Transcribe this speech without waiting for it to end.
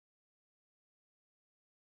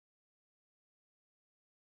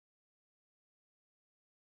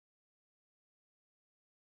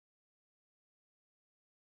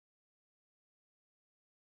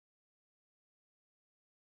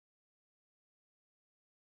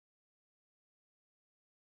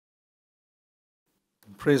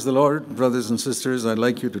Praise the Lord, brothers and sisters. I'd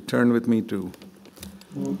like you to turn with me to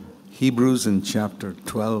Hebrews in chapter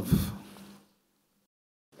 12.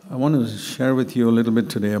 I want to share with you a little bit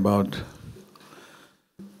today about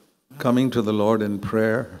coming to the Lord in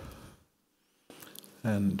prayer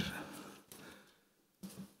and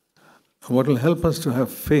what will help us to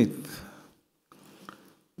have faith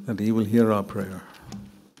that He will hear our prayer.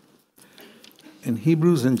 In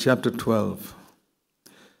Hebrews in chapter 12,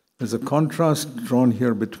 there's a contrast drawn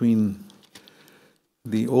here between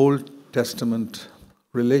the Old Testament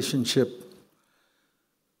relationship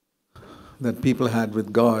that people had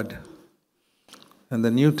with God and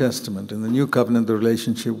the New Testament, in the New Covenant, the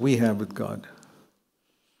relationship we have with God.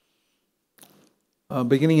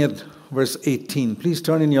 Beginning at verse 18. Please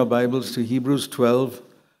turn in your Bibles to Hebrews 12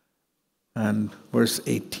 and verse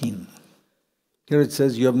 18. Here it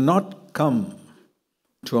says, "You have not come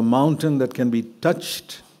to a mountain that can be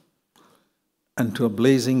touched and to a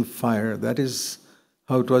blazing fire." That is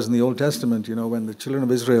how it was in the Old Testament, when the children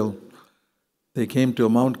of Israel, they came to a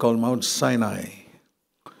mount called Mount Sinai.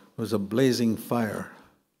 It was a blazing fire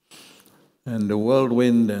and a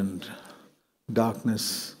whirlwind and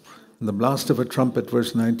darkness and the blast of a trumpet,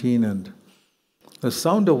 verse 19, and the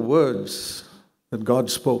sound of words that God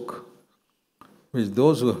spoke, which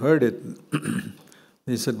those who heard it,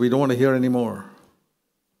 they said, "We don't want to hear anymore."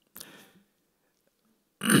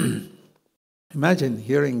 Imagine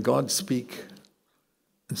hearing God speak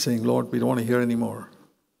and saying, "Lord, we don't want to hear anymore."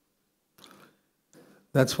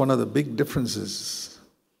 That's one of the big differences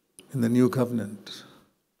in the New Covenant.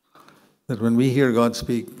 That when we hear God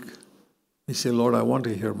speak, we say, "Lord, I want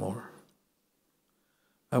to hear more."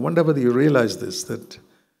 I wonder whether you realize this, that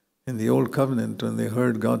in the Old Covenant, when they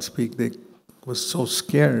heard God speak, they were so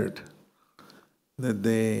scared that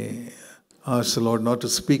they asked the Lord not to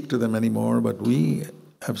speak to them anymore, but we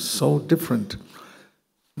are so different.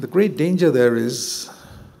 The great danger there is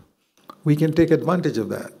we can take advantage of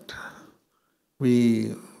that.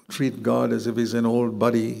 We treat God as if He's an old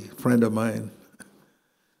buddy, friend of mine.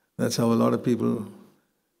 That's how a lot of people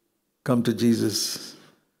come to Jesus,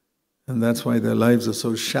 and that's why their lives are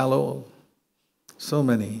so shallow. So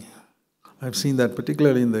many. I've seen that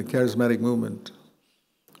particularly in the charismatic movement,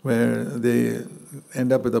 where they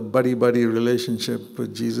end up with a buddy-buddy relationship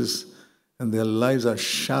with Jesus, and their lives are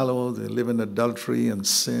shallow. They live in adultery and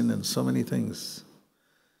sin and so many things.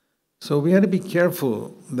 So we have to be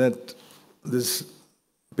careful that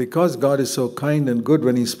because God is so kind and good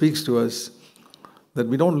when He speaks to us, that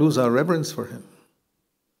we don't lose our reverence for Him.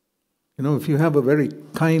 If you have a very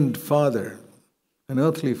kind father, an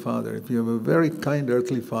earthly father, if you have a very kind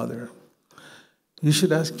earthly father, you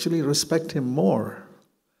should actually respect him more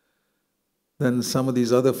than some of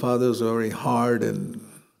these other fathers who are very hard and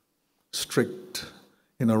strict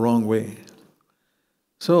in a wrong way.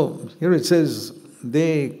 So here it says,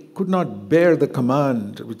 they could not bear the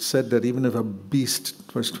command which said that even if a beast,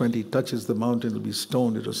 verse 20, touches the mountain, it will be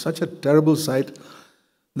stoned. It was such a terrible sight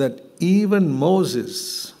that even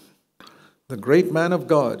Moses, the great man of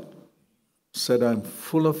God, said, "I'm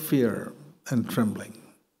full of fear and trembling."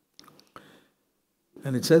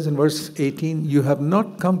 And it says in verse 18, "You have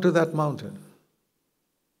not come to that mountain,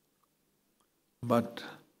 but,"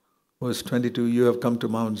 verse 22, "you have come to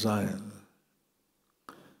Mount Zion,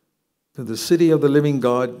 to the city of the living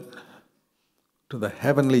God, to the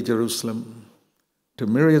heavenly Jerusalem, to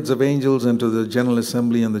myriads of angels, and to the general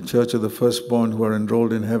assembly and the church of the firstborn who are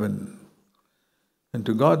enrolled in heaven, and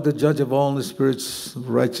to God the judge of all the spirits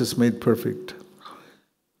righteous made perfect,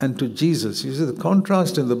 and to Jesus." You see, the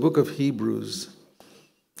contrast in the book of Hebrews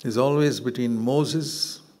is always between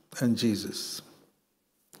Moses and Jesus.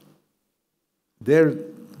 There,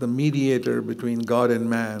 the mediator between God and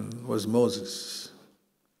man was Moses.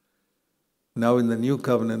 Now in the New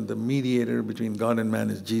Covenant, the mediator between God and man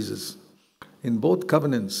is Jesus. In both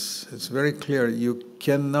covenants, it's very clear, you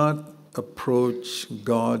cannot approach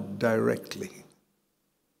God directly.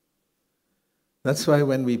 That's why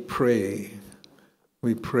when we pray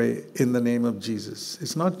in the name of Jesus.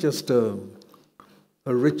 It's not just a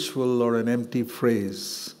ritual or an empty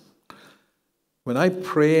phrase. When I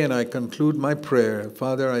pray and I conclude my prayer,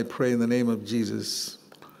 "Father, I pray in the name of Jesus,"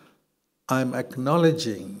 I'm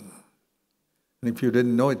acknowledging, and if you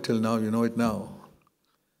didn't know it till now, you know it now,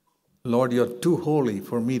 "Lord, you're too holy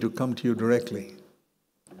for me to come to you directly.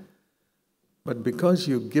 But because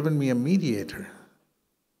you've given me a mediator,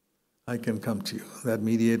 I can come to you." That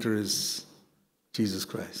mediator is Jesus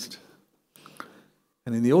Christ.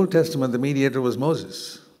 And in the Old Testament, the mediator was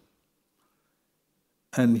Moses.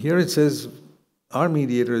 And here it says, our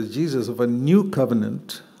mediator is Jesus of a new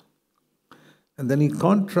covenant, And then he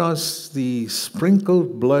contrasts the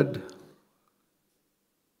sprinkled blood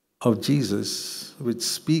of Jesus, which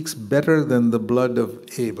speaks better than the blood of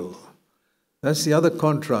Abel. That's the other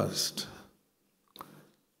contrast,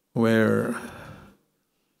 where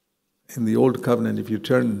in the Old Covenant, if you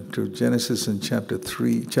turn to Genesis in chapter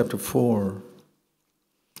 4,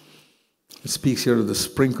 it speaks here of the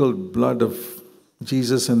sprinkled blood of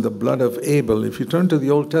Jesus and the blood of Abel. If you turn to the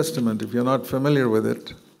Old Testament, if you're not familiar with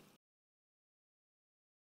it,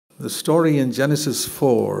 the story in Genesis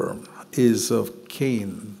 4 is of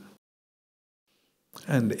Cain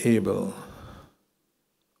and Abel.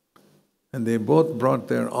 And they both brought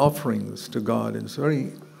their offerings to God. And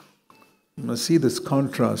you must see this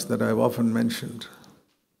contrast that I've often mentioned.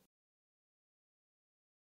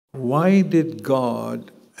 Why did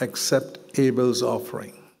God accept Abel's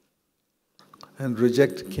offering and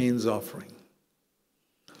reject Cain's offering?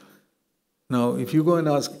 Now, if you go and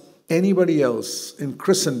ask anybody else in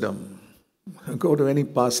Christendom, go to any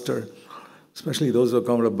pastor, especially those who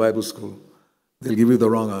come out of Bible school, they'll give you the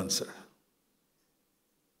wrong answer.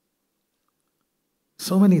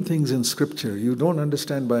 So many things in Scripture you don't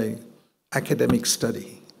understand by academic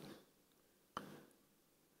study.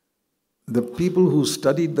 The people who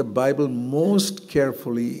studied the Bible most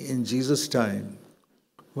carefully in Jesus' time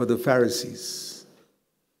were the Pharisees.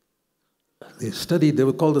 They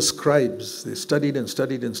were called the scribes. They studied and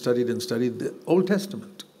studied and studied and studied the Old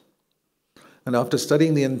Testament. And after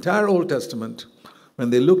studying the entire Old Testament,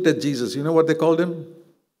 when they looked at Jesus, you know what they called him?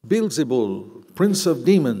 Beelzebul, prince of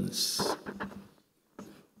demons.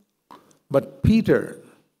 But Peter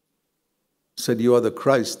said, "You are the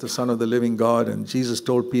Christ, the Son of the living God." And Jesus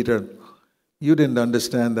told Peter, "You didn't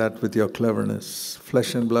understand that with your cleverness.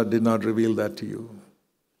 Flesh and blood did not reveal that to you.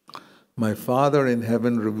 My Father in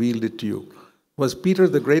heaven revealed it to you." Was Peter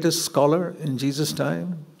the greatest scholar in Jesus'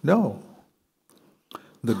 time? No.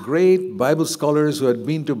 The great Bible scholars who had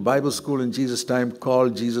been to Bible school in Jesus' time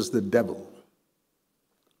called Jesus the devil.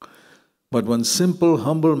 But one simple,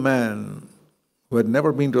 humble man who had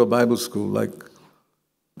never been to a Bible school, like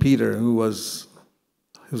Peter, whose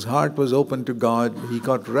heart was open to God, he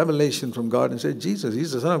got revelation from God and said, "Jesus,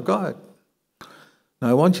 he's the Son of God." Now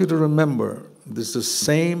I want you to remember, this is the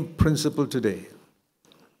same principle today.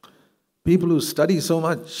 People who study so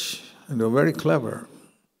much and are very clever,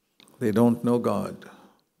 they don't know God.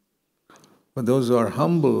 But those who are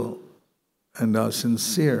humble and are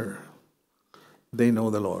sincere, they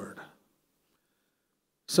know the Lord.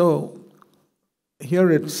 So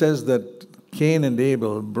here it says that Cain and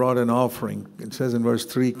Abel brought an offering. It says in verse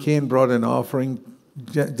 3, Cain brought an offering.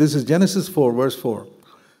 This is Genesis 4, verse 4.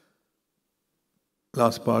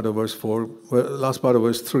 Last part of verse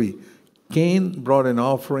 3. Cain brought an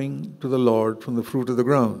offering to the Lord from the fruit of the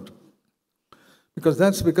ground.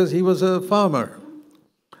 Because he was a farmer.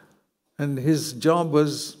 And his job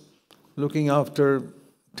was looking after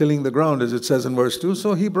tilling the ground, as it says in verse 2.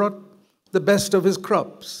 So he brought the best of his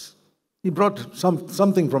crops. He brought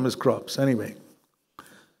something from his crops anyway.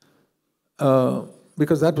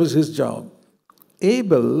 Because that was his job.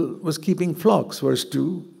 Abel was keeping flocks, verse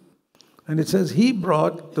 2. And it says he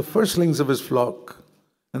brought the firstlings of his flock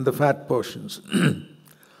and the fat portions.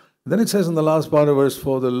 Then it says in the last part of verse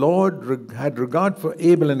 4, the Lord had regard for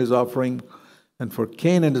Abel and his offering, and for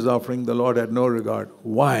Cain and his offering, the Lord had no regard.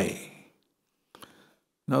 Why?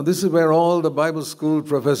 Now this is where all the Bible school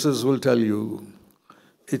professors will tell you,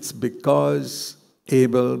 it's because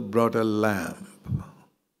Abel brought a lamb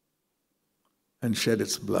and shed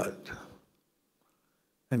its blood.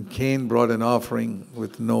 And Cain brought an offering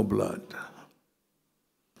with no blood.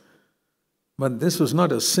 But this was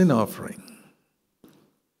not a sin offering.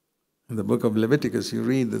 In the book of Leviticus, you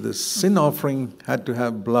read that the sin offering had to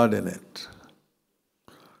have blood in it.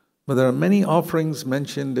 But there are many offerings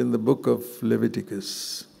mentioned in the book of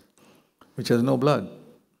Leviticus which has no blood.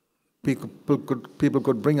 People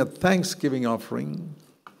could bring a thanksgiving offering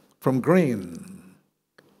from grain,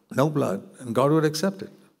 no blood, and God would accept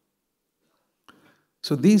it.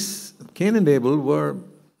 So these, Cain and Abel were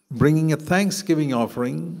bringing a thanksgiving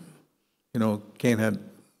offering. You know, Cain had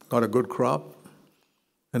got a good crop,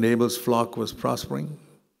 and Abel's flock was prospering.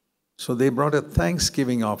 So they brought a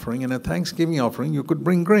thanksgiving offering, and a thanksgiving offering, you could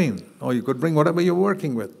bring grain, or you could bring whatever you're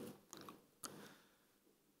working with.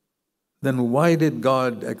 Then why did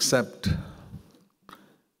God accept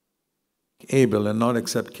Abel and not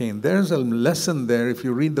accept Cain? There's a lesson there, if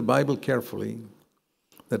you read the Bible carefully,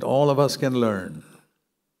 that all of us can learn.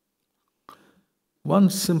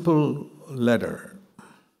 One simple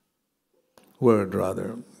word,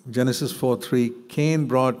 Genesis 4:3, Cain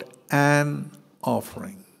brought an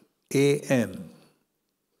offering. A-N.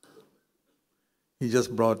 He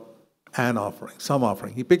just brought an offering, some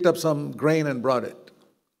offering. He picked up some grain and brought it.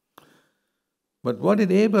 But what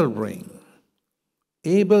did Abel bring?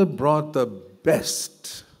 Abel brought the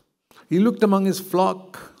best. He looked among his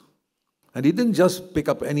flock, and he didn't just pick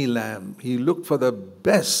up any lamb. He looked for the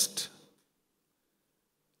best.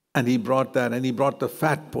 And he brought that, and he brought the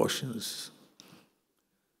fat portions.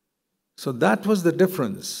 So that was the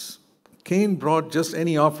difference. Cain brought just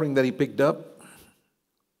any offering that he picked up.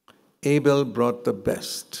 Abel brought the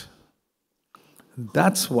best.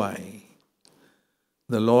 That's why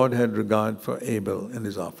the Lord had regard for Abel and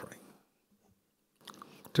his offering.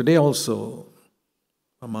 Today also,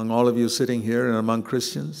 among all of you sitting here and among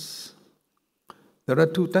Christians, there are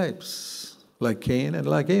two types, like Cain and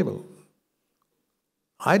like Abel.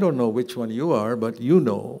 I don't know which one you are, but you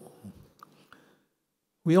know.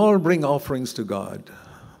 We all bring offerings to God.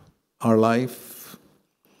 Our life,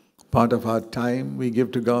 part of our time we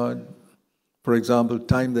give to God. For example,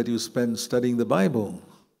 time that you spend studying the Bible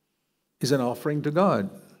is an offering to God.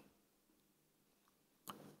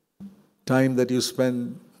 Time that you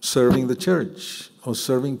spend serving the church or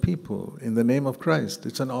serving people in the name of Christ,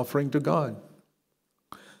 it's an offering to God.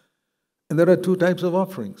 And there are two types of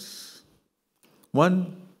offerings.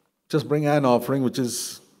 One, just bring an offering, which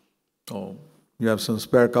is, you have some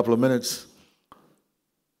spare couple of minutes.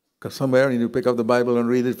 Because somewhere and you pick up the Bible and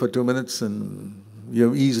read it for 2 minutes and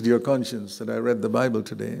you've eased your conscience that I read the Bible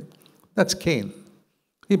today. That's Cain.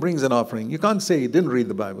 He brings an offering. You can't say he didn't read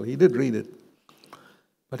the Bible. He did read it.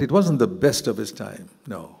 But it wasn't the best of his time.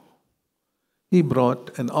 No. He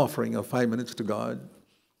brought an offering of 5 minutes to God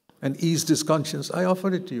and eased his conscience. I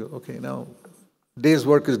offered it to you. Okay, now day's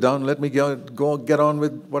work is done. Let me go get on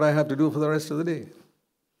with what I have to do for the rest of the day.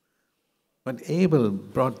 But Abel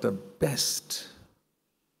brought the best.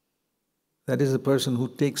 That is a person who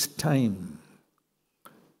takes time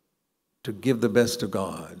to give the best to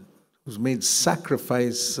God, who's made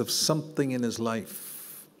sacrifice of something in his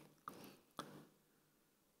life.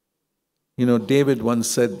 You know, David once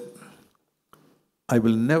said, I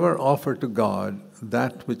will never offer to God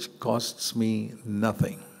that which costs me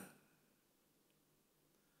nothing.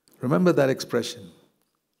 Remember that expression.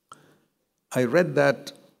 I read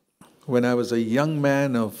that when I was a young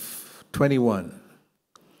man of 21,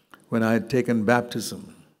 when I had taken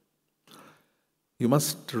baptism. You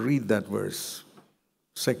must read that verse.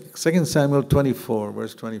 2 Samuel 24,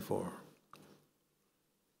 verse 24.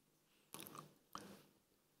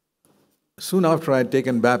 Soon after I had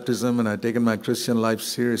taken baptism and I had taken my Christian life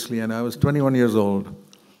seriously, and I was 21 years old,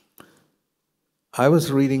 I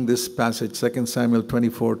was reading this passage, 2 Samuel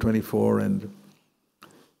 24, 24, and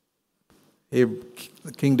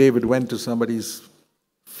King David went to somebody's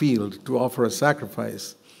field to offer a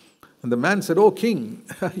sacrifice. And the man said, "Oh, king,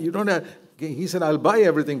 you don't have..." He said, "I'll buy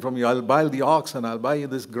everything from you. I'll buy the ox and I'll buy you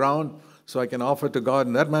this ground so I can offer to God."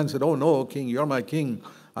 And that man said, "Oh, no, king, you're my king.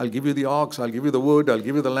 I'll give you the ox, I'll give you the wood, I'll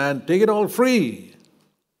give you the land. Take it all free."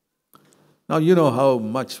 Now, you know how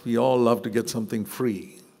much we all love to get something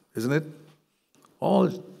free, isn't it?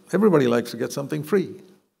 Everybody likes to get something free.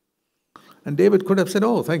 And David could have said,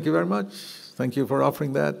 "Oh, thank you very much. Thank you for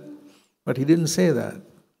offering that." But he didn't say that.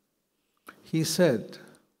 He said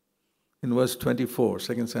in verse 24,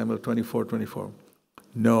 2 Samuel 24, 24,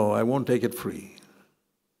 "No, I won't take it free.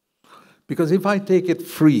 Because if I take it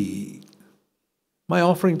free, my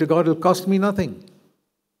offering to God will cost me nothing.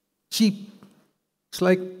 Cheap. It's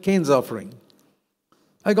like Cain's offering.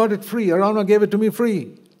 I got it free. Araunah gave it to me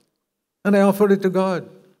free. And I offered it to God."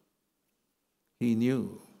 He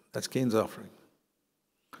knew that's Cain's offering.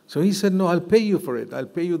 So he said, "No, I'll pay you for it. I'll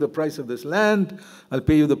pay you the price of this land. I'll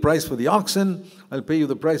pay you the price for the oxen. I'll pay you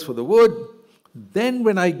the price for the wood. Then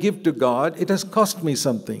when I give to God, it has cost me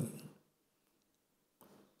something.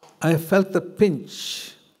 I have felt the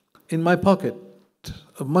pinch in my pocket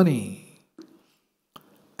of money."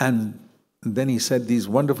 And then he said these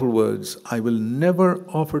wonderful words, "I will never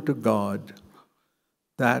offer to God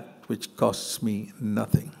that which costs me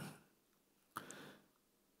nothing."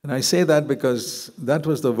 And I say that because that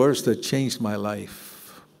was the verse that changed my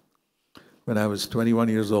life when I was 21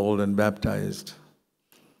 years old and baptized.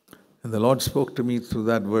 And the Lord spoke to me through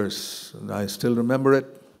that verse. And I still remember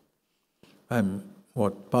it. I'm,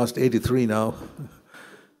 past 83 now.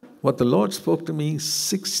 What the Lord spoke to me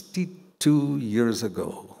 62 years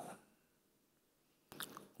ago.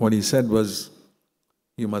 What he said was,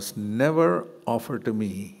 "You must never offer to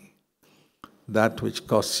me that which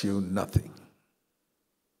costs you nothing."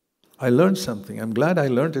 I learned something. I'm glad I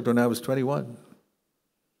learned it when I was 21.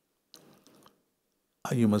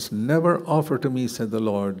 "You must never offer to me," said the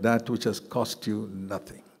Lord, "that which has cost you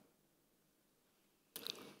nothing."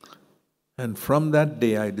 And from that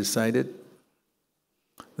day, I decided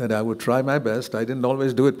that I would try my best. I didn't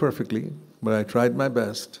always do it perfectly, but I tried my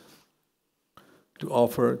best to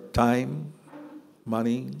offer time,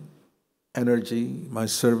 money, energy, my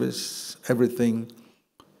service, everything.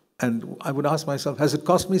 And I would ask myself, has it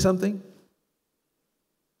cost me something?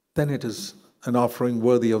 Then it is an offering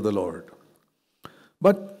worthy of the Lord.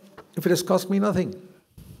 But if it has cost me nothing,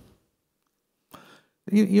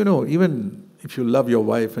 you know, even if you love your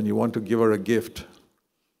wife and you want to give her a gift,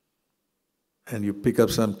 and you pick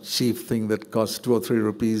up some cheap thing that costs 2 or 3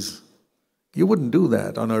 rupees, you wouldn't do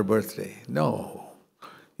that on her birthday. No.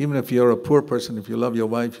 Even if you're a poor person, if you love your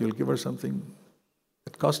wife, you'll give her something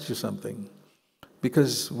that costs you something.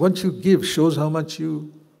 Because what you give shows how much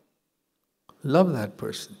you love that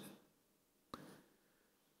person.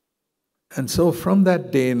 And so from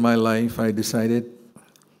that day in my life, I decided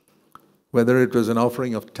whether it was an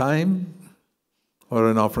offering of time, or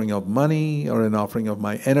an offering of money, or an offering of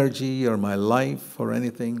my energy, or my life, or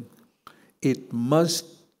anything, it must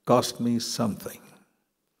cost me something.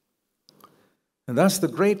 And that's the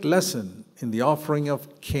great lesson in the offering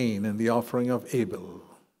of Cain and the offering of Abel.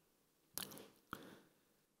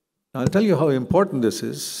 Now, I'll tell you how important this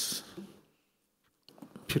is.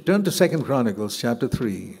 If you turn to 2 Chronicles chapter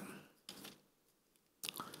 3,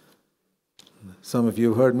 some of you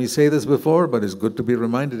have heard me say this before, but it's good to be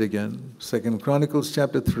reminded again. 2 Chronicles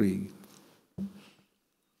chapter 3.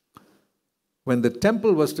 When the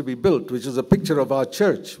temple was to be built, which is a picture of our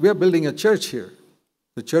church, we are building a church here.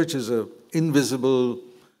 The church is an invisible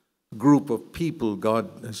group of people God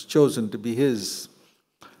has chosen to be His.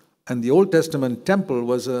 And the Old Testament temple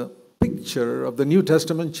was a picture of the New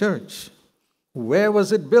Testament church. Where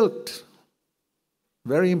was it built?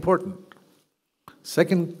 Very important.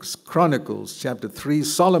 2 Chronicles chapter 3,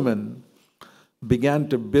 Solomon began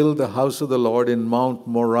to build the house of the Lord in Mount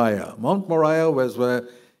Moriah. Mount Moriah was where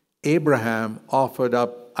Abraham offered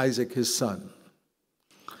up Isaac his son.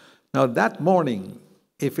 Now that morning,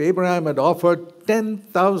 if Abraham had offered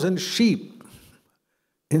 10,000 sheep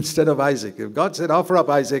instead of Isaac, if God said, offer up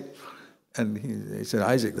Isaac, and he said,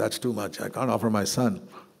 Isaac, that's too much, I can't offer my son.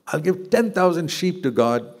 I'll give 10,000 sheep to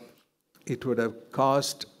God. It would have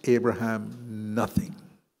cost Abraham nothing.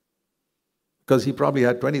 Because he probably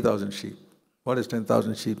had 20,000 sheep. What does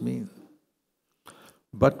 10,000 sheep mean?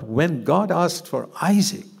 But when God asked for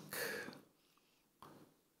Isaac,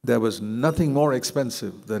 there was nothing more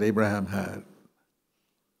expensive that Abraham had.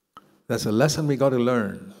 That's a lesson we got to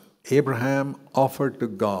learn. Abraham offered to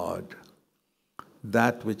God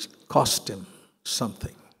that which cost him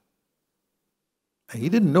something. And he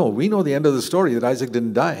didn't know. We know the end of the story, that Isaac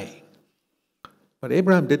didn't die. But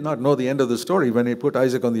Abraham did not know the end of the story. When he put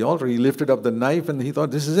Isaac on the altar, he lifted up the knife and he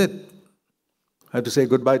thought, this is it. I have to say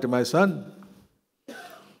goodbye to my son.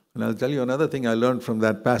 And I'll tell you another thing I learned from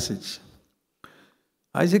that passage.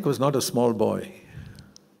 Isaac was not a small boy.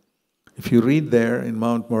 If you read there in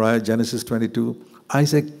Mount Moriah, Genesis 22,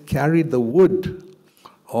 Isaac carried the wood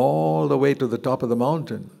all the way to the top of the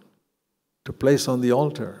mountain to place on the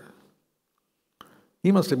altar.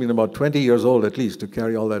 He must have been about 20 years old at least to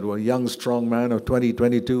carry all that. A young, strong man of 20,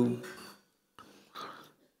 22.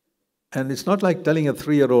 And it's not like telling a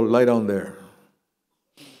 3-year-old, lie down there.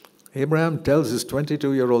 Abraham tells his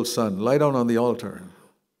 22-year-old son, lie down on the altar.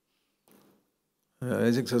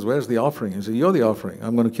 Isaac says, where's the offering? He says, you're the offering.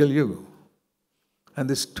 I'm going to kill you. And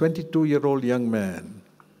this 22-year-old young man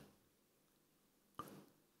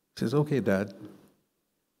says, okay, Dad.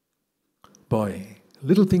 Boy,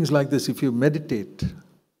 little things like this, if you meditate,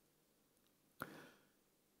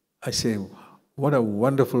 I say, what a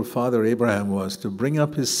wonderful father Abraham was to bring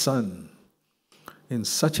up his son in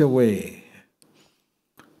such a way,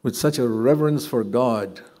 with such a reverence for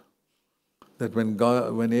God, that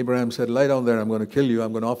when Abraham said, lie down there, I'm going to kill you,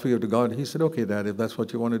 I'm going to offer you to God, he said, okay, Dad, if that's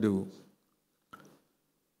what you want to do.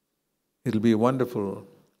 It'll be wonderful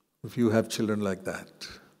if you have children like that,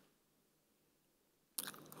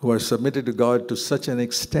 who are submitted to God to such an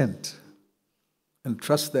extent and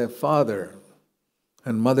trust their father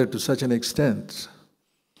and mother to such an extent.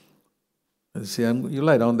 And say, you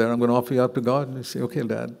lie down there, I'm going to offer you up to God. And you say, okay,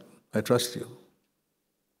 Dad, I trust you.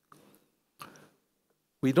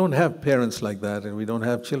 We don't have parents like that, and we don't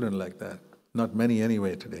have children like that. Not many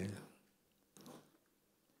anyway today.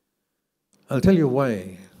 I'll tell you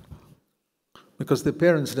why. Because the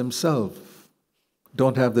parents themselves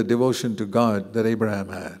don't have the devotion to God that Abraham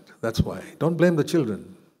had. That's why. Don't blame the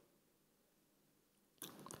children.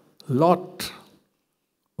 Lot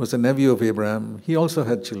was a nephew of Abraham. He also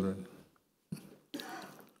had children.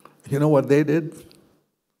 You know what they did?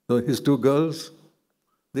 His 2 girls,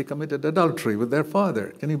 they committed adultery with their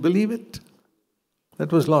father. Can you believe it?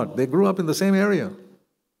 That was Lot. They grew up in the same area.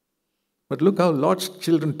 But look how Lot's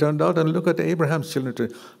children turned out and look at Abraham's children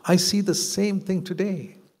today. I see the same thing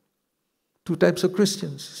today. Two types of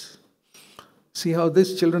Christians. See how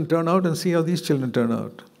these children turn out and see how these children turn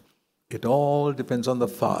out. It all depends on the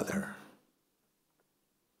father.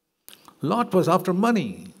 Lot was after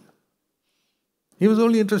money. He was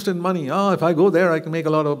only interested in money. If I go there, I can make a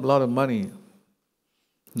lot of money.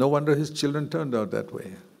 No wonder his children turned out that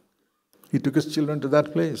way. He took his children to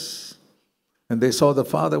that place. And they saw the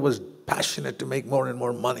father was passionate to make more and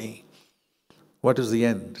more money. What is the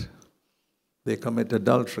end? They commit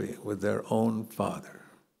adultery with their own father.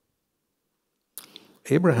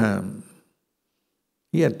 Abraham,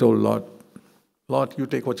 he had told Lot, Lot, you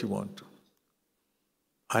take what you want.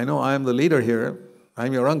 I know I am the leader here.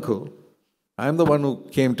 I'm your uncle. I'm the one who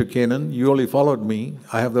came to Canaan. You only followed me.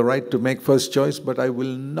 I have the right to make first choice, but I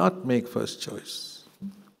will not make first choice.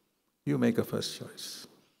 You make a first choice.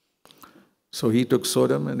 So he took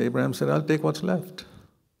Sodom, and Abraham said, I'll take what's left.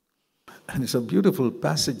 And it's a beautiful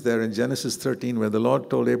passage there in Genesis 13 where the Lord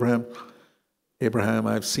told Abraham, Abraham,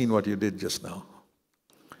 I've seen what you did just now.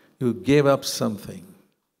 You gave up something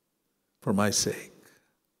for my sake.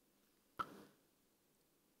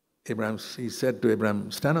 He said to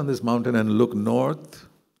Abraham, stand on this mountain and look north,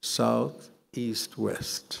 south, east,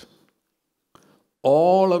 west.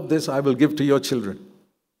 All of this I will give to your children.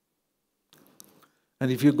 And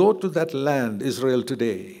if you go to that land, Israel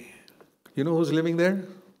today, you know who's living there?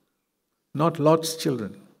 Not Lot's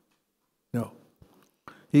children. No.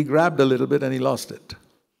 He grabbed a little bit and he lost it.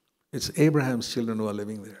 It's Abraham's children who are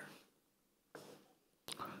living there.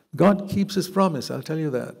 God keeps his promise, I'll tell you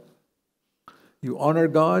that. You honor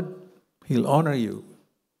God, he'll honor you.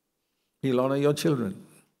 He'll honor your children.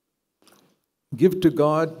 Give to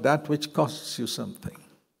God that which costs you something.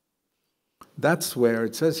 That's where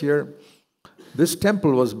it says here, this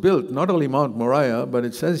temple was built, not only Mount Moriah, but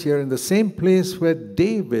it says here in the same place where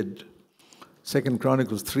David, 2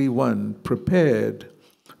 Chronicles 3:1, prepared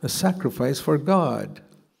a sacrifice for God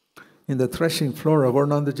in the threshing floor of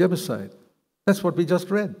Ornan the Jebusite. That's what we just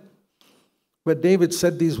read. Where David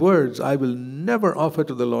said these words, I will never offer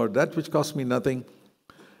to the Lord that which costs me nothing.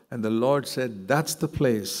 And the Lord said, that's the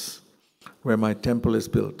place where my temple is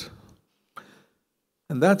built.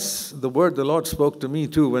 And that's the word the Lord spoke to me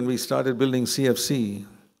too when we started building CFC.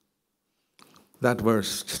 That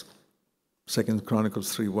verse, 2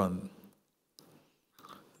 Chronicles 3:1.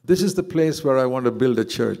 This is the place where I want to build a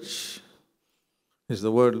church. Is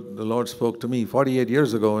the word the Lord spoke to me 48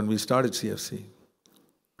 years ago when we started CFC.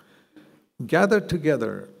 Gather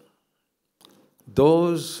together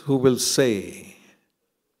those who will say,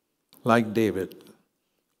 like David,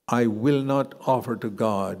 I will not offer to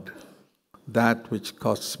God that which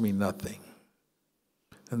costs me nothing.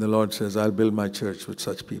 And the Lord says, I'll build my church with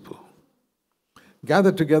such people.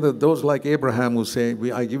 Gather together those like Abraham who say,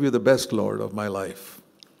 I give you the best, Lord, of my life.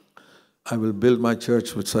 I will build my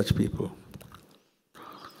church with such people.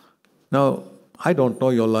 Now, I don't know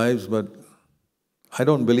your lives, but I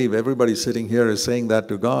don't believe everybody sitting here is saying that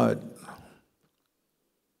to God.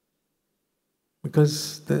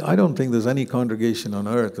 Because I don't think there's any congregation on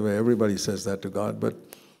earth where everybody says that to God, but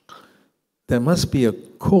there must be a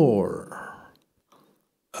core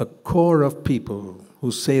of people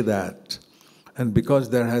who say that. And because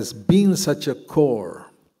there has been such a core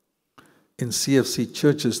in CFC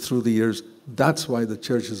churches through the years, that's why the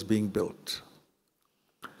church is being built.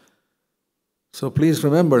 So please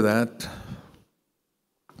remember that.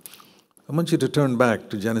 I want you to turn back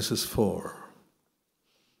to Genesis 4.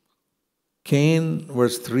 Cain,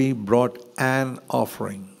 verse 3, brought an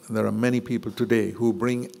offering. There are many people today who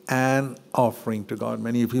bring an offering to God.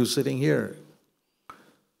 Many of you sitting here,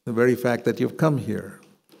 the very fact that you've come here,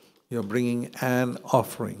 you're bringing an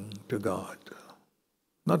offering to God.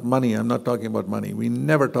 Not money, I'm not talking about money. We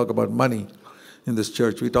never talk about money in this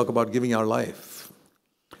church. We talk about giving our life.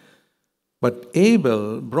 But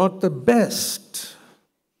Abel brought the best.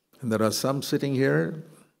 And there are some sitting here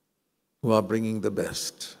who are bringing the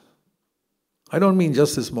best. I don't mean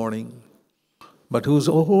just this morning, but whose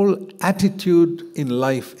whole attitude in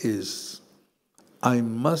life is, I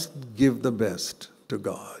must give the best to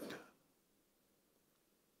God.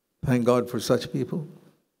 Thank God for such people.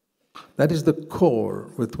 That is the core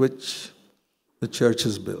with which the church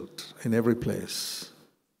is built in every place.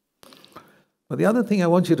 But the other thing I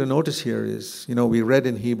want you to notice here is, we read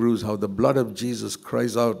in Hebrews how the blood of Jesus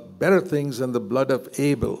cries out better things than the blood of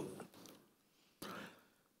Abel.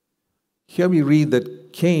 Here we read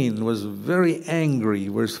that Cain was very angry,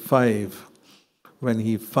 verse 5, when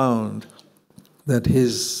he found that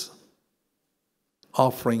his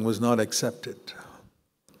offering was not accepted.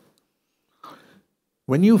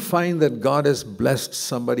 When you find that God has blessed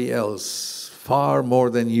somebody else far more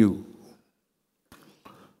than you,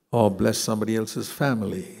 or blessed somebody else's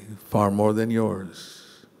family far more than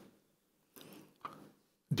yours,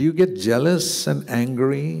 do you get jealous and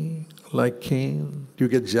angry like Cain? Do you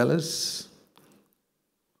get jealous?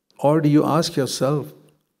 Or do you ask yourself,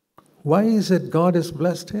 why is it God has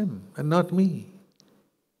blessed him and not me?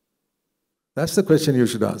 That's the question you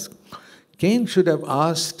should ask. Cain should have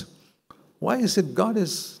asked, why is it God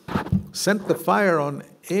has sent the fire on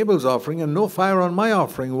Abel's offering and no fire on my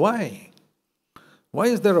offering? Why? Why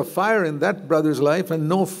is there a fire in that brother's life and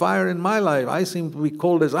no fire in my life? I seem to be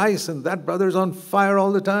cold as ice and that brother's on fire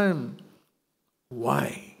all the time.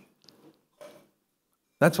 Why?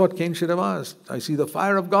 That's what Cain should have asked. I see the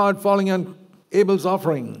fire of God falling on Abel's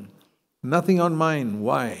offering, nothing on mine.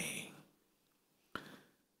 Why?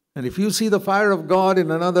 And if you see the fire of God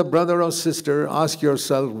in another brother or sister, ask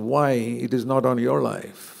yourself why it is not on your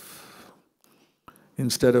life,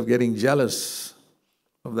 instead of getting jealous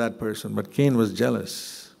of that person. But Cain was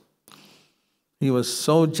jealous. He was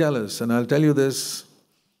so jealous. And I'll tell you this,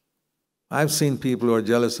 I've seen people who are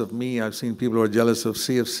jealous of me. I've seen people who are jealous of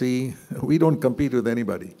CFC. We don't compete with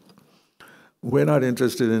anybody. We're not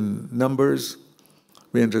interested in numbers.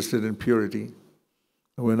 We're interested in purity.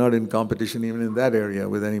 We're not in competition even in that area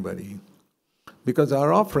with anybody. Because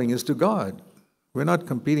our offering is to God. We're not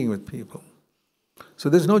competing with people. So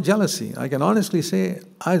there's no jealousy. I can honestly say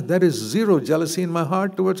there is zero jealousy in my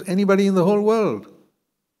heart towards anybody in the whole world.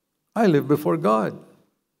 I live before God.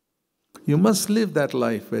 You must live that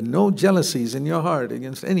life where no jealousy is in your heart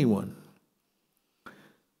against anyone.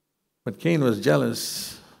 But Cain was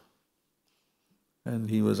jealous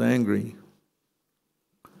and he was angry.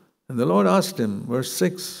 And the Lord asked him, verse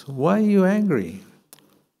 6, why are you angry?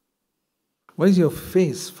 Why is your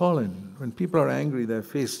face fallen? When people are angry, their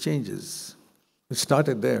face changes. It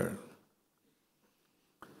started there.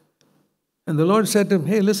 And the Lord said to him,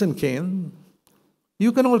 hey, listen, Cain,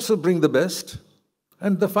 you can also bring the best,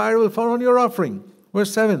 and the fire will fall on your offering.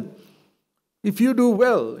 Verse 7, if you do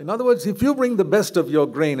well, in other words, if you bring the best of your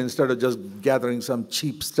grain instead of just gathering some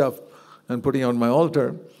cheap stuff and putting on my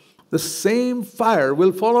altar, the same fire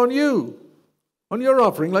will fall on you, on your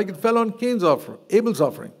offering, like it fell on Cain's offering, Abel's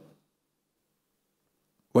offering.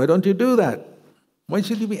 Why don't you do that? Why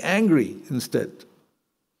should you be angry instead?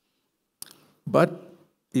 But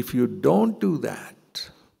if you don't do that,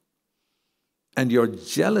 and you're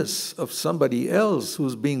jealous of somebody else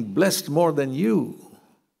who's being blessed more than you,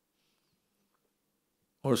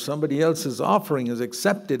 or somebody else's offering is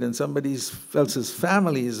accepted and somebody else's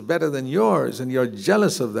family is better than yours, and you're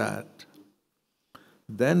jealous of that,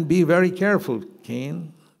 then be very careful,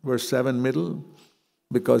 Cain, verse 7 middle,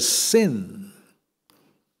 because sin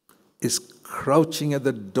is crouching at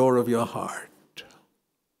the door of your heart.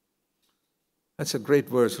 That's a great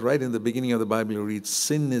verse. Right in the beginning of the Bible you read,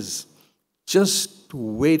 sin is just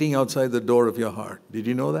waiting outside the door of your heart. Did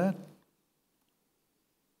you know that?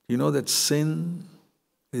 You know that sin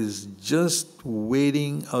is just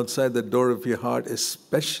waiting outside the door of your heart,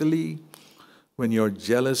 especially when you're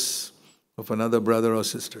jealous of another brother or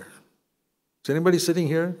sister. Is anybody sitting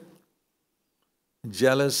here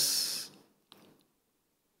jealous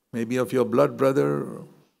maybe of your blood brother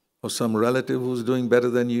or some relative who's doing better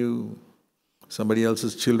than you? Somebody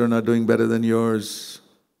else's children are doing better than yours.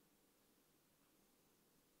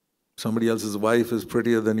 Somebody else's wife is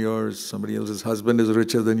prettier than yours. Somebody else's husband is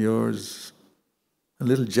richer than yours. A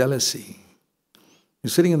little jealousy. You're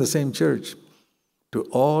sitting in the same church. To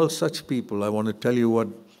all such people, I want to tell you what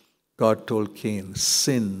God told Cain.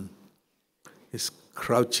 Sin is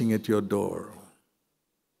crouching at your door.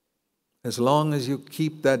 As long as you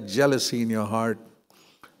keep that jealousy in your heart,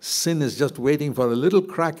 sin is just waiting for a little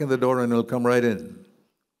crack in the door and it'll come right in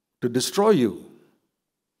to destroy you.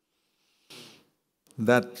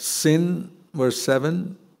 That sin, verse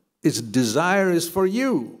 7, its desire is for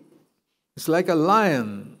you. It's like a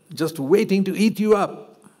lion just waiting to eat you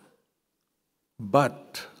up.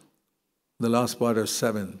 But, the last part of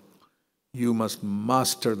 7, you must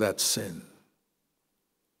master that sin.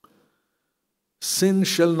 Sin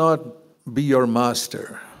shall not be your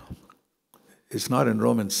master. It's not in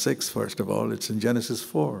Romans 6, first of all. It's in Genesis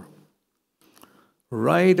 4.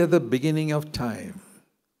 Right at the beginning of time,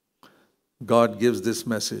 God gives this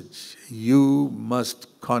message. You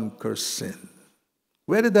must conquer sin.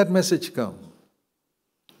 Where did that message come?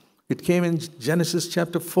 It came in Genesis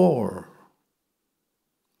chapter 4.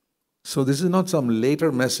 So this is not some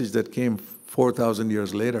later message that came 4,000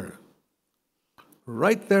 years later.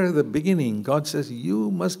 Right there at the beginning, God says,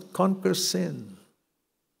 you must conquer sin.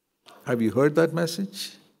 Have you heard that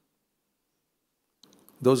message?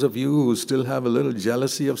 Those of you who still have a little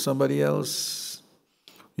jealousy of somebody else,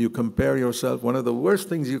 you compare yourself. One of the worst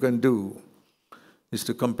things you can do is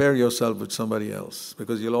to compare yourself with somebody else,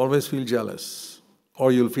 because you'll always feel jealous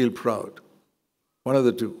or you'll feel proud. One of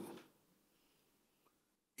the two.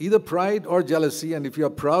 Either pride or jealousy, and if you're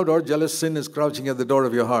proud or jealous, sin is crouching at the door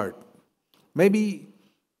of your heart. Maybe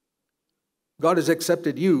God has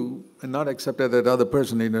accepted you and not accepted that other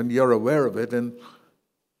person, and you're aware of it, and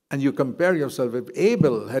you compare yourself. If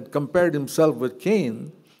Abel had compared himself with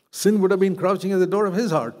Cain, sin would have been crouching at the door of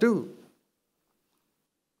his heart too.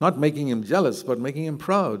 Not making him jealous, but making him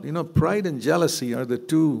proud. Pride and jealousy are the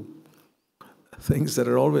two things that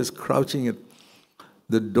are always crouching at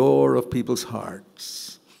the door of people's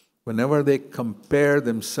hearts. Whenever they compare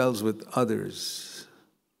themselves with others.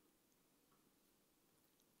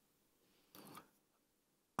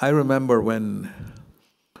 I remember when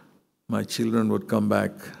my children would come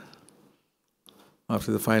back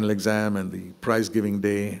after the final exam and the prize-giving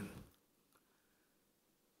day.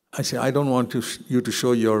 I say, I don't want you to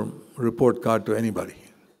show your report card to anybody.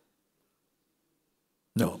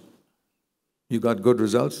 No. You got good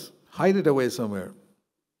results? Hide it away somewhere.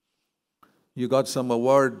 You got some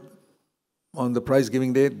award on the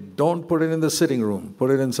prize-giving day? Don't put it in the sitting room. Put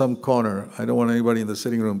it in some corner. I don't want anybody in the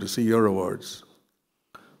sitting room to see your awards.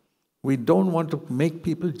 We don't want to make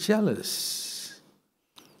people jealous.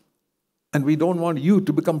 And we don't want you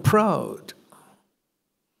to become proud.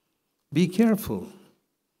 Be careful.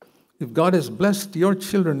 If God has blessed your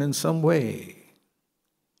children in some way,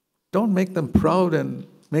 don't make them proud and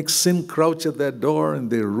make sin crouch at their door and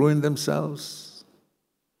they ruin themselves.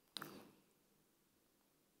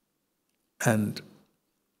 And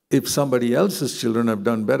if somebody else's children have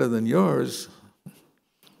done better than yours,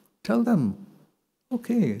 tell them,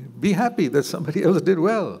 okay, be happy that somebody else did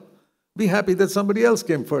well. Be happy that somebody else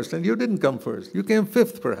came first and you didn't come first. You came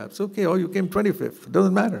 5th perhaps, okay, or you came 25th. It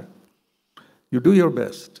doesn't matter. You do your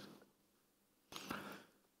best.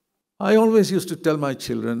 I always used to tell my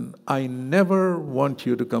children, I never want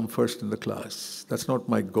you to come first in the class. That's not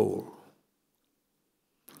my goal.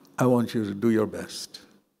 I want you to do your best.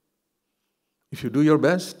 If you do your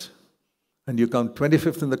best and you come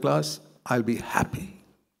 25th in the class, I'll be happy.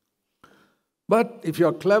 But if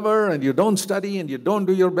you're clever and you don't study and you don't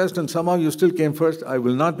do your best and somehow you still came first, I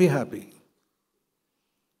will not be happy.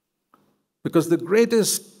 Because the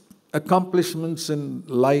greatest accomplishments in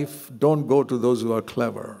life don't go to those who are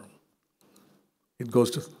clever. It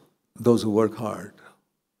goes to those who work hard.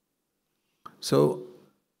 So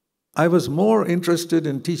I was more interested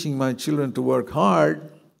in teaching my children to work hard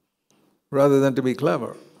rather than to be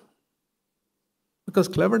clever. Because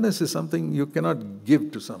cleverness is something you cannot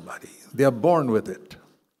give to somebody. They are born with it.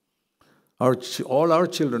 All our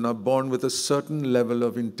children are born with a certain level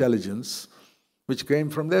of intelligence which came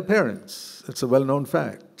from their parents. It's a well-known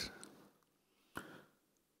fact.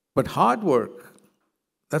 But hard work,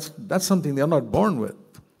 that's something they're not born with.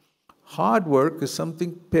 Hard work is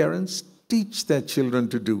something parents teach their children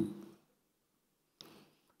to do.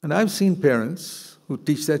 And I've seen parents who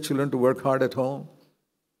teach their children to work hard at home.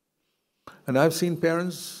 And I've seen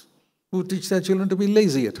parents who teach their children to be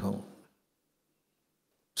lazy at home.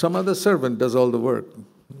 Some other servant does all the work.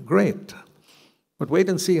 Great. But wait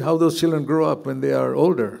and see how those children grow up when they are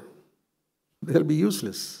older. They'll be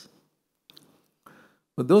useless.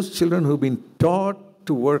 But those children who've been taught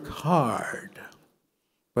to work hard,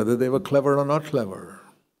 whether they were clever or not clever,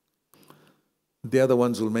 they are the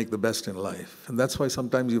ones who will make the best in life. And that's why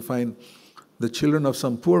sometimes you find the children of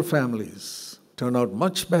some poor families turn out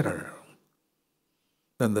much better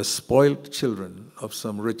than the spoiled children of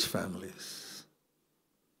some rich families.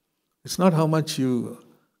 It's not how much you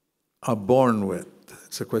are born with.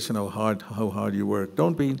 It's a question of how hard you work.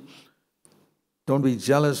 Don't be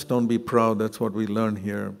jealous, don't be proud. That's what we learn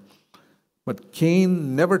here. But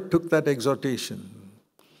Cain never took that exhortation.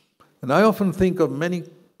 And I often think of many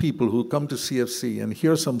people who come to CFC and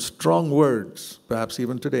hear some strong words, perhaps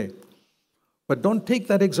even today, but don't take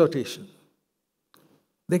that exhortation.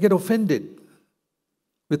 They get offended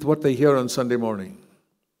with what they hear on Sunday morning.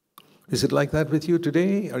 Is it like that with you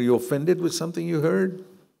today? Are you offended with something you heard?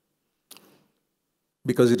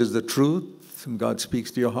 Because it is the truth and God speaks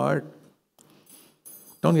to your heart?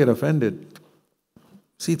 Don't get offended.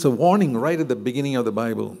 See, it's a warning right at the beginning of the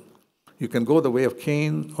Bible. You can go the way of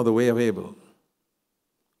Cain or the way of Abel.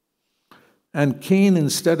 And Cain,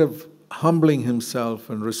 instead of humbling himself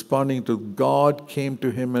and responding to God, came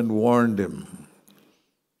to him and warned him.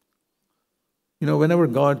 Whenever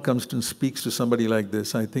God comes and speaks to somebody like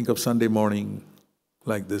this, I think of Sunday morning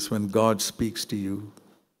like this, when God speaks to you.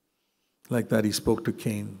 Like that, he spoke to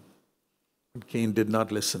Cain. And Cain did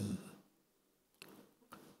not listen.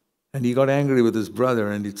 And he got angry with his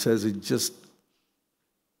brother, and it says he just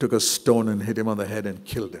took a stone and hit him on the head and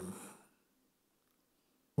killed him.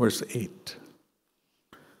 Verse 8.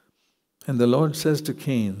 And the Lord says to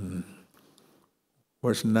Cain,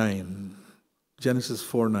 verse 9, Genesis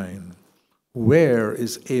 4:9, where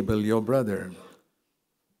is Abel your brother?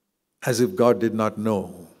 As if God did not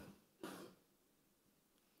know.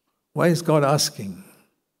 Why is God asking?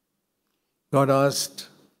 God asked,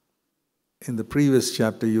 in the previous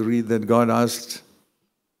chapter, you read that God asked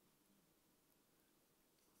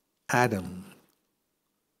Adam,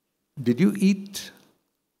 did you eat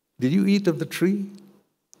of the tree?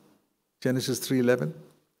 Genesis 3:11.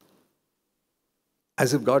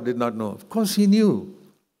 As if God did not know. Of course he knew.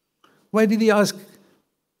 Why did he ask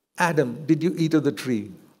Adam, did you eat of the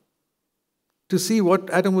tree? To see what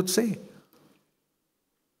Adam would say.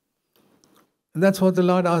 And that's what the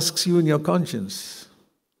Lord asks you in your conscience.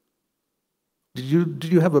 Did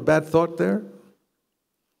you have a bad thought there?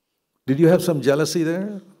 Did you have some jealousy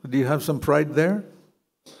there? Did you have some pride there?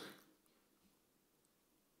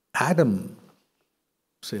 Adam,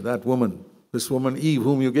 say that woman, this woman Eve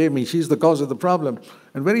whom you gave me, she's the cause of the problem.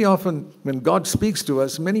 And very often when God speaks to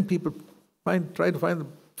us, many people try to find the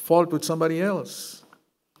fault with somebody else.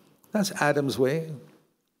 That's Adam's way.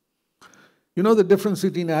 You know the difference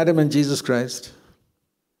between Adam and Jesus Christ?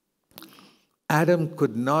 Adam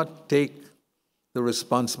could not take the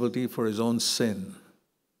responsibility for his own sin.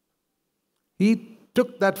 He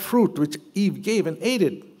took that fruit which Eve gave and ate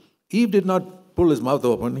it. Eve did not pull his mouth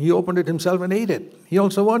open. He opened it himself and ate it. He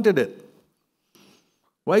also wanted it.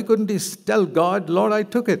 Why couldn't he tell God, Lord, I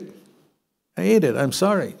took it. I ate it. I'm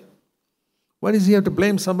sorry. Why does he have to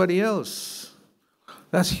blame somebody else?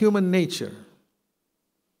 That's human nature.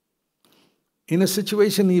 In a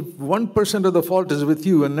situation, if 1% of the fault is with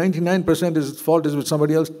you and 99% of the fault is with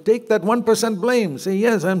somebody else, take that 1% blame. Say,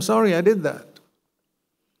 yes, I'm sorry, I did that.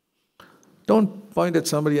 Don't point at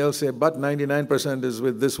somebody else and say, but 99% is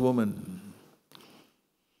with this woman.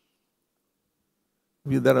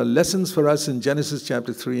 There are lessons for us in Genesis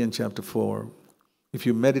chapter 3 and chapter 4. If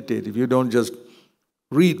you meditate, if you don't just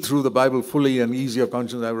read through the Bible fully and ease your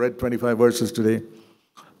conscience, I've read 25 verses today.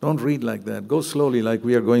 Don't read like that. Go slowly like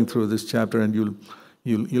we are going through this chapter, and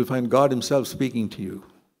you'll find God himself speaking to you.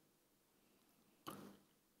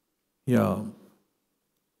 Yeah.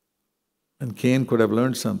 And Cain could have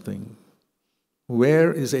learned something.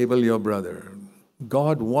 Where is Abel your brother?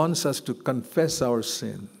 God wants us to confess our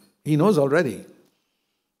sin. He knows already.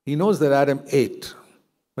 He knows that Adam ate,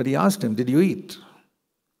 but he asked him, did you eat?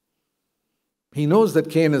 He knows that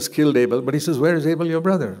Cain has killed Abel, but he says, where is Abel your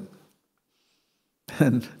brother?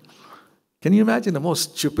 And can you imagine a more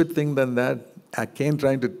stupid thing than that? Cain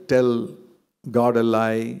trying to tell God a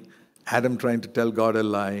lie, Adam trying to tell God a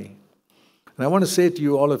lie. And I want to say to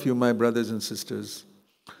you, all of you, my brothers and sisters,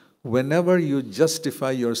 whenever you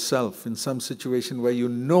justify yourself in some situation where you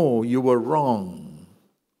know you were wrong,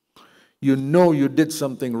 you know you did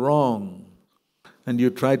something wrong, and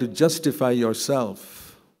you try to justify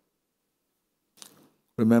yourself,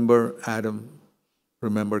 remember Adam,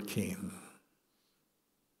 remember Cain.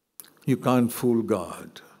 You can't fool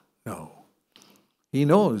God. No. He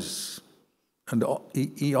knows. And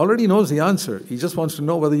he already knows the answer. He just wants to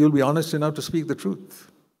know whether you'll be honest enough to speak the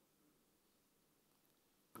truth.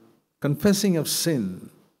 Confessing of sin,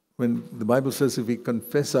 when the Bible says if we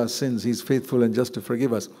confess our sins, he's faithful and just to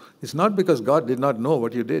forgive us. It's not because God did not know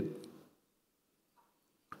what you did.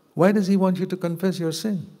 Why does he want you to confess your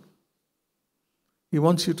sin? He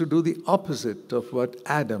wants you to do the opposite of what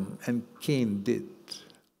Adam and Cain did.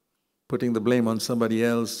 Putting the blame on somebody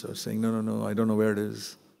else or saying, no, I don't know where it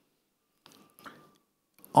is.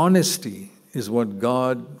 Honesty is what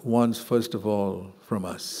God wants first of all from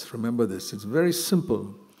us. Remember this, it's very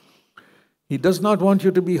simple. He does not want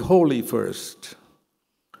you to be holy first.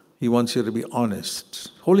 He wants you to be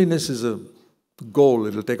honest. Holiness is a goal,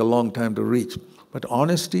 it'll take a long time to reach. But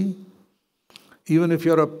honesty, even if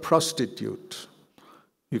you're a prostitute,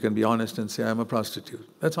 you can be honest and say, I'm a prostitute.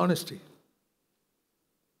 That's honesty.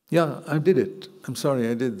 Yeah, I did it. I'm sorry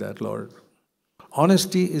I did that, Lord.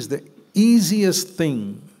 Honesty is the easiest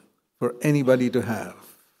thing for anybody to have.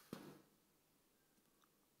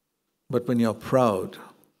 But when you're proud,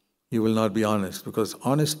 you will not be honest, because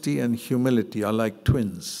honesty and humility are like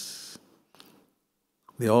twins.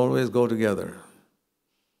 They always go together.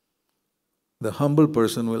 The humble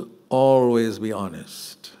person will always be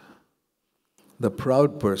honest. The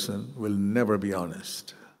proud person will never be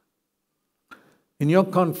honest. In your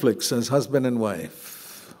conflicts as husband and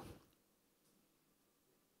wife,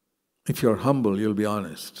 if you're humble, you'll be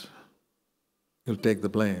honest. you'll take the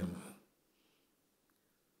blame.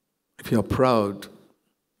 If you're proud,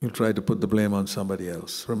 you'll try to put the blame on somebody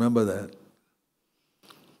else. Remember that.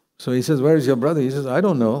 So he says, where is your brother? He says, I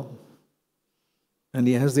don't know. And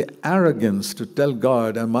he has the arrogance to tell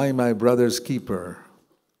God, am I my brother's keeper?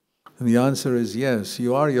 And the answer is yes,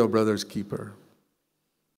 you are your brother's keeper.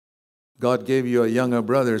 God gave you a younger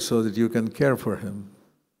brother so that you can care for him.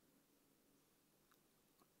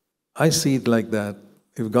 I see it like that.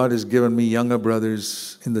 If God has given me younger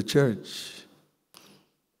brothers in the church,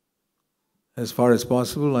 as far as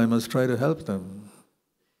possible, I must try to help them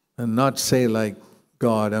and not say like,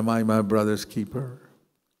 God, am I my brother's keeper?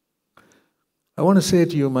 I want to say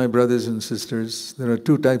to you, my brothers and sisters, there are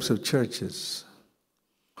two types of churches.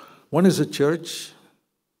 One is a church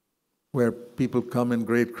where people come in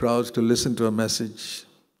great crowds to listen to a message.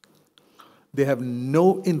 They have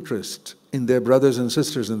no interest in their brothers and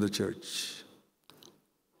sisters in the church.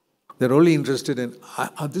 They're only interested in,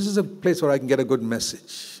 this is a place where I can get a good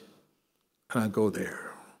message. And I go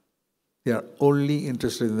there. They are only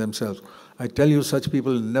interested in themselves. I tell you, such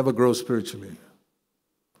people never grow spiritually.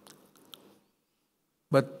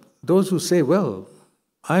 But those who say, well,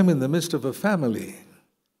 I'm in the midst of a family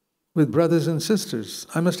with brothers and sisters.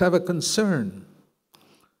 I must have a concern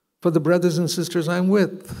for the brothers and sisters I'm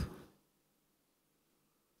with.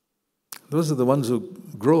 Those are the ones who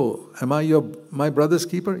grow. Am I my brother's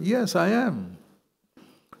keeper? Yes, I am.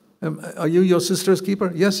 Are you your sister's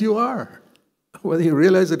keeper? Yes, you are, whether you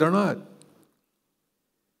realize it or not.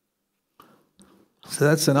 So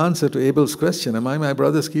that's an answer to Abel's question. Am I my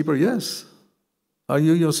brother's keeper? Yes. Are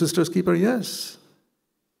you your sister's keeper? Yes.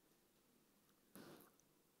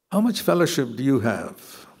 How much fellowship do you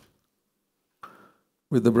have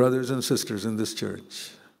with the brothers and sisters in this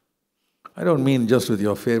church? I don't mean just with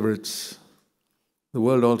your favorites. The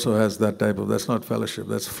world also has that type of, that's not fellowship,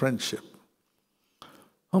 that's friendship.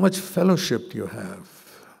 How much fellowship do you have?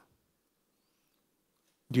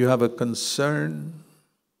 Do you have a concern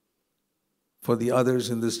for the others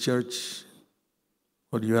in this church?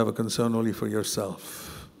 Or do you have a concern only for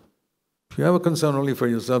yourself? If you have a concern only for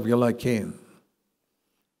yourself, you're like Cain.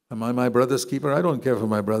 Am I my brother's keeper? I don't care for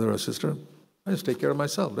my brother or sister. I just take care of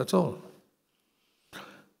myself, that's all.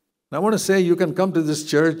 Now, I want to say you can come to this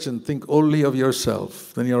church and think only of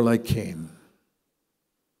yourself. Then you're like Cain.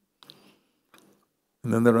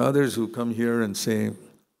 And then there are others who come here and say,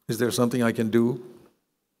 is there something I can do?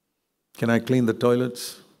 Can I clean the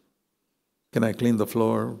toilets? Can I clean the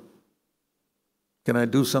floor? Can I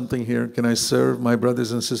do something here? Can I serve my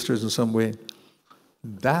brothers and sisters in some way?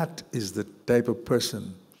 That is the type of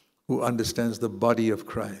person who understands the body of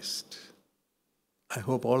Christ. I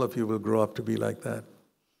hope all of you will grow up to be like that.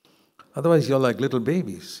 Otherwise, you're like little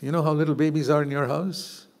babies. You know how little babies are in your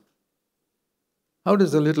house? How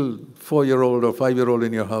does a little 4-year-old or 5-year-old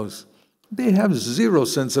in your house? They have zero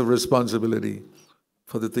sense of responsibility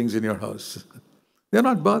for the things in your house. They're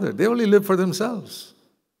not bothered. They only live for themselves.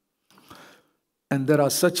 And there are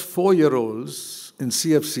such 4-year-olds in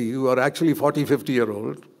CFC who are actually 40,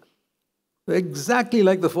 50-year-old, exactly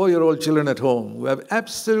like the 4-year-old children at home, who have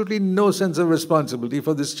absolutely no sense of responsibility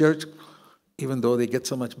for this church, even though they get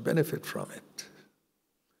so much benefit from it.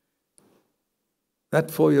 That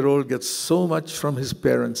 4-year-old gets so much from his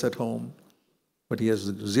parents at home, but he has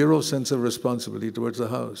zero sense of responsibility towards the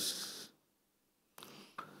house.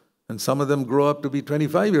 And some of them grow up to be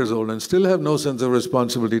 25 years old and still have no sense of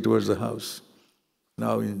responsibility towards the house.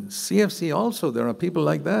 Now in CFC also, there are people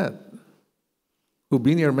like that who've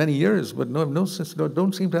been here many years, but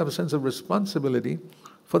don't seem to have a sense of responsibility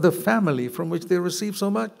for the family from which they receive so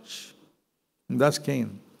much. And that's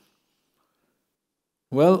Cain.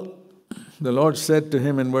 Well, the Lord said to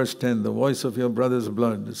him in verse 10, the voice of your brother's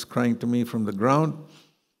blood is crying to me from the ground,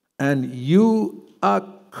 and you are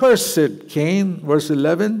cursed, Cain. Verse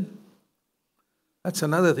 11. That's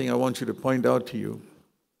another thing I want you to point out to you.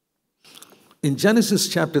 In Genesis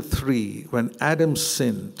chapter 3, when Adam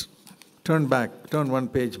sinned, turn one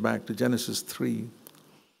page back to Genesis 3.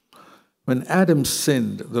 When Adam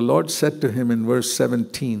sinned, the Lord said to him in verse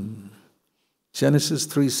 17, Genesis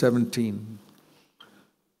 3:17,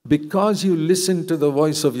 because you listened to the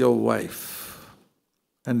voice of your wife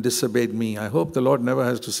and disobeyed me. I hope the Lord never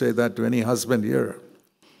has to say that to any husband here.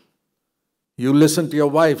 You listened to your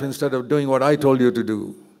wife instead of doing what I told you to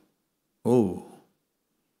do. Oh,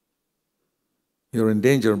 you're in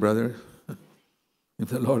danger, brother, if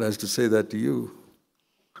the Lord has to say that to you.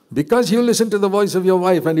 Because you listened to the voice of your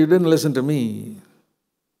wife and you didn't listen to me,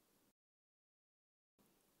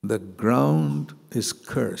 the ground is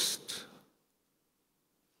cursed.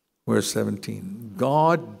 Verse 17,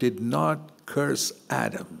 God did not curse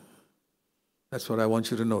Adam. That's what I want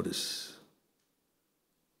you to notice.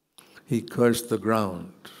 He cursed the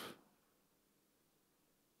ground.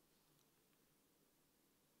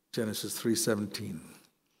 Genesis 3:17.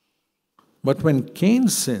 But when Cain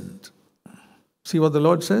sinned, see what the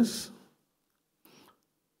Lord says?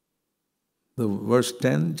 The verse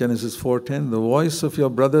 10, Genesis 4:10, the voice of your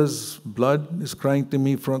brother's blood is crying to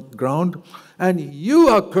me from the ground, and you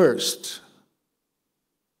are cursed.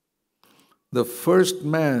 The first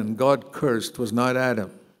man God cursed was not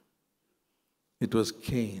Adam. It was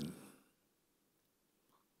Cain.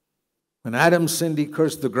 When Adam sinned, he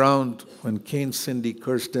cursed the ground. When Cain sinned, he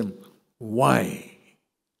cursed him. Why?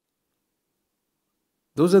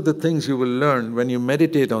 Those are the things you will learn when you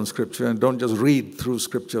meditate on Scripture and don't just read through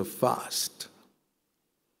Scripture fast.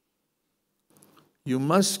 You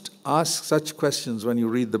must ask such questions when you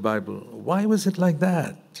read the Bible. Why was it like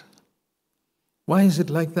that? Why is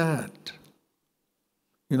it like that?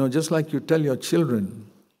 You know, just like you tell your children,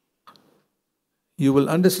 you will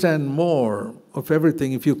understand more of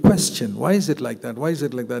everything if you question, why is it like that? Why is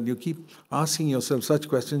it like that? You keep asking yourself such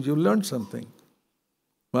questions, you'll learn something.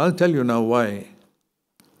 Well, I'll tell you now why.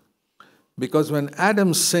 Because when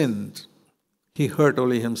Adam sinned, he hurt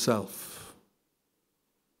only himself.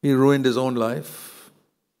 He ruined his own life.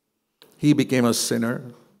 He became a sinner.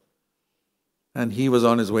 And he was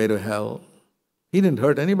on his way to hell. He didn't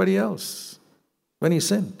hurt anybody else when he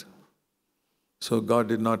sinned. So God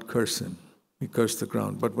did not curse him. He cursed the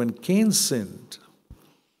ground. But when Cain sinned,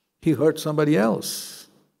 he hurt somebody else.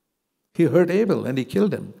 He hurt Abel and he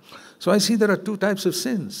killed him. So I see there are two types of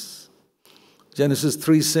sins. Genesis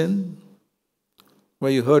 3 sin,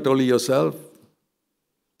 where you hurt only yourself.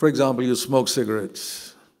 For example, you smoke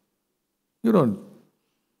cigarettes. You don't,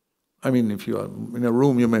 if you are in a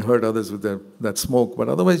room, you may hurt others with that smoke, but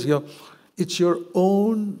otherwise it's your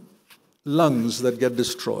own lungs that get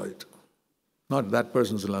destroyed. Not that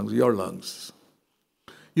person's lungs, your lungs.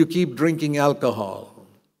 You keep drinking alcohol,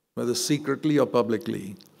 whether secretly or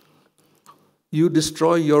publicly. You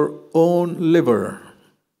destroy your own liver,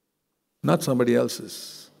 not somebody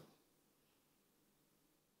else's.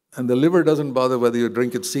 And the liver doesn't bother whether you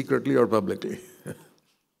drink it secretly or publicly.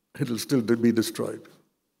 It'll still be destroyed.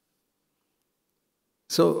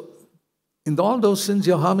 So, in all those sins,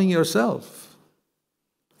 you're harming yourself.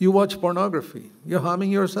 You watch pornography, you're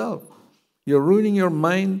harming yourself. You're ruining your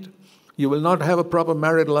mind. You will not have a proper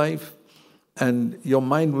married life. And your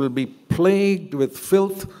mind will be plagued with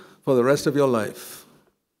filth for the rest of your life.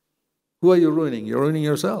 Who are you ruining? You're ruining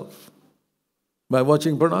yourself by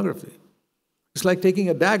watching pornography. It's like taking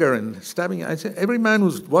a dagger and stabbing. I say every man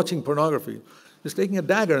who's watching pornography is taking a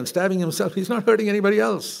dagger and stabbing himself. He's not hurting anybody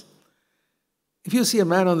else. If you see a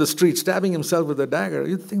man on the street stabbing himself with a dagger,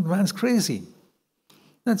 you think the man's crazy.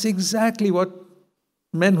 That's exactly what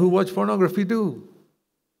men who watch pornography do.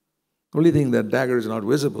 Only thing, that dagger is not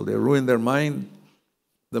visible. They ruin their mind.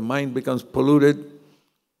 The mind becomes polluted.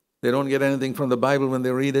 They don't get anything from the Bible when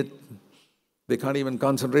they read it. They can't even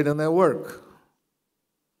concentrate on their work.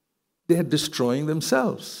 They are destroying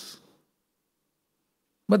themselves.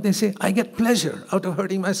 But they say, I get pleasure out of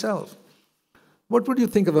hurting myself. What would you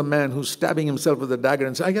think of a man who's stabbing himself with a dagger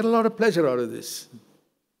and say, I get a lot of pleasure out of this?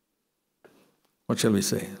 What shall we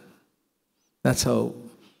say? That's how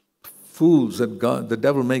fools the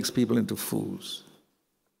devil makes people into fools.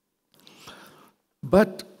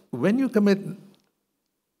 But when you,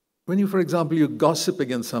 for example, you gossip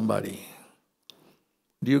against somebody,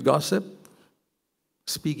 do you gossip?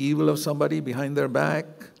 Speak evil of somebody behind their back?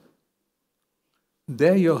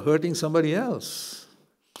 There you're hurting somebody else.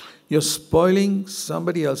 You're spoiling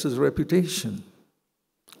somebody else's reputation.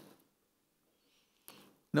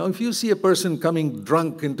 Now, if you see a person coming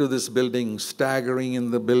drunk into this building, staggering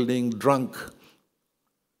in the building, drunk,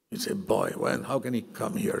 you say, boy, how can he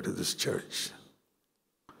come here to this church?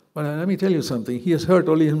 But let me tell you something, he has hurt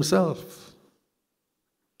only himself.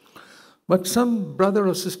 But some brother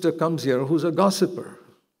or sister comes here who's a gossiper.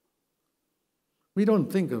 We don't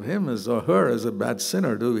think of him or her as a bad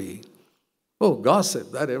sinner, do we? Oh,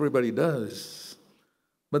 gossip, that everybody does.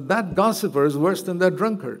 But that gossiper is worse than that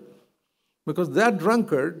drunkard. Because that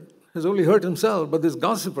drunkard has only hurt himself, but this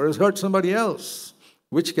gossiper has hurt somebody else.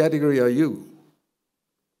 Which category are you?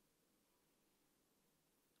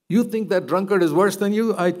 You think that drunkard is worse than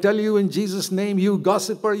you? I tell you in Jesus' name, you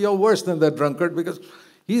gossiper, you're worse than that drunkard because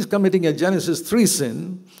he's committing a Genesis 3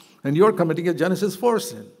 sin and you're committing a Genesis 4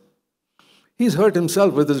 sin. He's hurt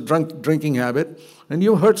himself with his drinking habit and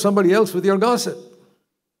you hurt somebody else with your gossip.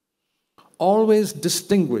 Always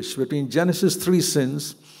distinguish between Genesis 3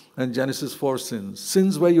 sins and Genesis 4 sins.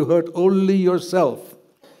 Sins where you hurt only yourself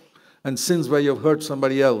and sins where you've hurt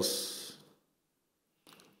somebody else.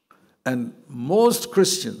 And most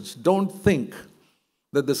Christians don't think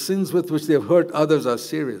that the sins with which they have hurt others are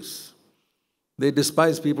serious. They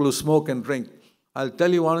despise people who smoke and drink. I'll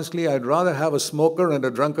tell you honestly, I'd rather have a smoker and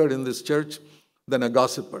a drunkard in this church than a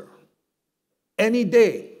gossiper. Any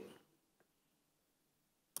day.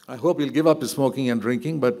 I hope he'll give up his smoking and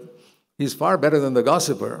drinking, but he's far better than the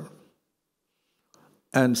gossiper.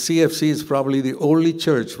 And CFC is probably the only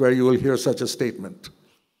church where you will hear such a statement,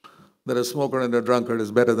 that a smoker and a drunkard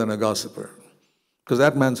is better than a gossiper. Because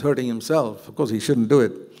that man's hurting himself. Of course, he shouldn't do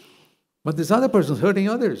it. But this other person's hurting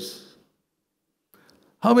others.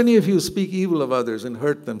 How many of you speak evil of others and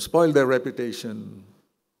hurt them, spoil their reputation?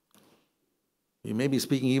 You may be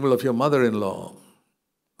speaking evil of your mother-in-law.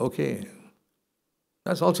 Okay.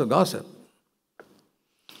 That's also gossip.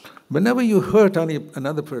 Whenever you hurt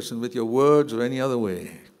another person with your words or any other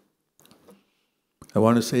way, I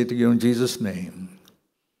want to say to you in Jesus' name,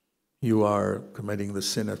 you are committing the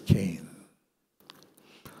sin of Cain.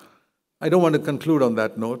 I don't want to conclude on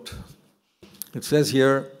that note. It says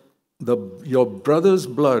here, your brother's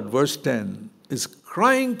blood, verse 10, is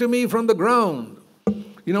crying to me from the ground.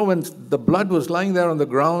 You know, when the blood was lying there on the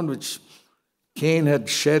ground, which Cain had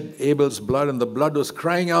shed Abel's blood, and the blood was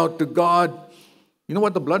crying out to God. You know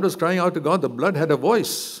what the blood was crying out to God? The blood had a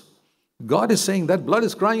voice. God is saying, that blood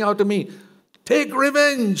is crying out to me. Take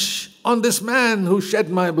revenge on this man who shed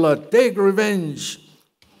my blood. Take revenge.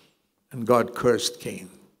 And God cursed Cain.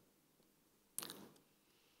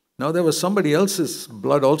 Now there was somebody else's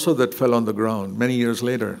blood also that fell on the ground many years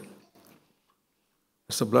later.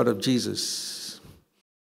 It's the blood of Jesus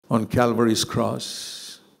on Calvary's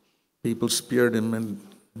cross. People speared him and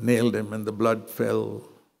nailed him, and the blood fell.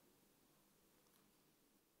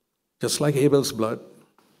 Just like Abel's blood.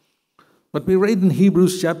 But we read in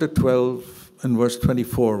Hebrews chapter 12 and verse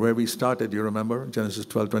 24, where we started, you remember? Genesis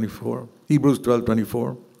 12:24. Hebrews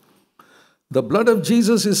 12:24. The blood of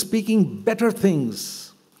Jesus is speaking better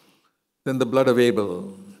things than the blood of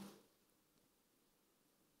Abel.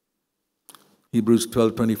 Hebrews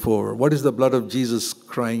 12:24. What is the blood of Jesus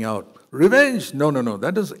crying out? Revenge! No.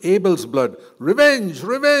 That is Abel's blood. Revenge!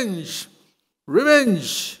 Revenge!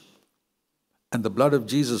 Revenge! And the blood of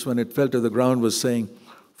Jesus, when it fell to the ground, was saying,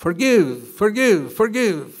 forgive, forgive,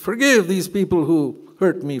 forgive, forgive these people who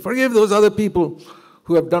hurt me. Forgive those other people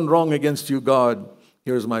who have done wrong against you, God.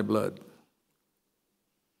 Here's my blood.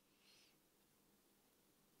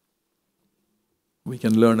 We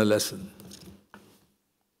can learn a lesson.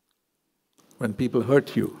 When people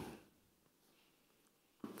hurt you,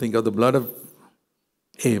 think of the blood of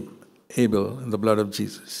Abel and the blood of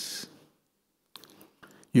Jesus.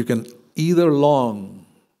 You can either long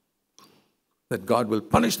that God will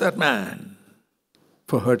punish that man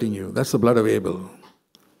for hurting you. That's the blood of Abel.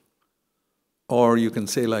 Or you can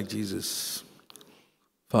say like Jesus,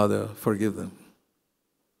 Father, forgive them.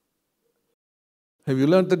 Have you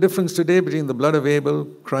learned the difference today between the blood of Abel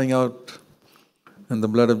crying out and the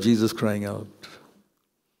blood of Jesus crying out?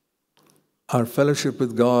 Our fellowship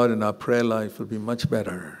with God and our prayer life will be much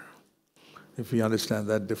better if we understand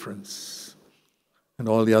that difference. And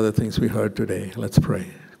all the other things we heard today. Let's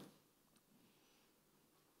pray.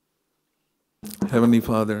 Heavenly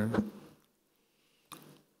Father,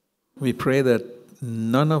 we pray that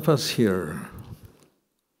none of us here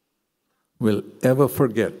will ever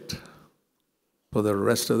forget for the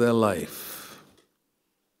rest of their life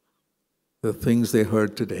the things they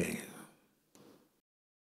heard today.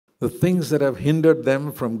 The things that have hindered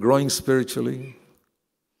them from growing spiritually,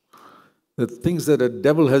 the things that the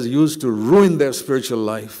devil has used to ruin their spiritual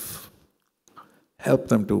life, help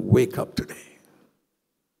them to wake up today,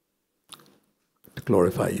 to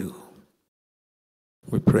glorify you.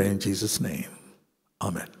 We pray in Jesus' name.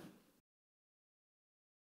 Amen.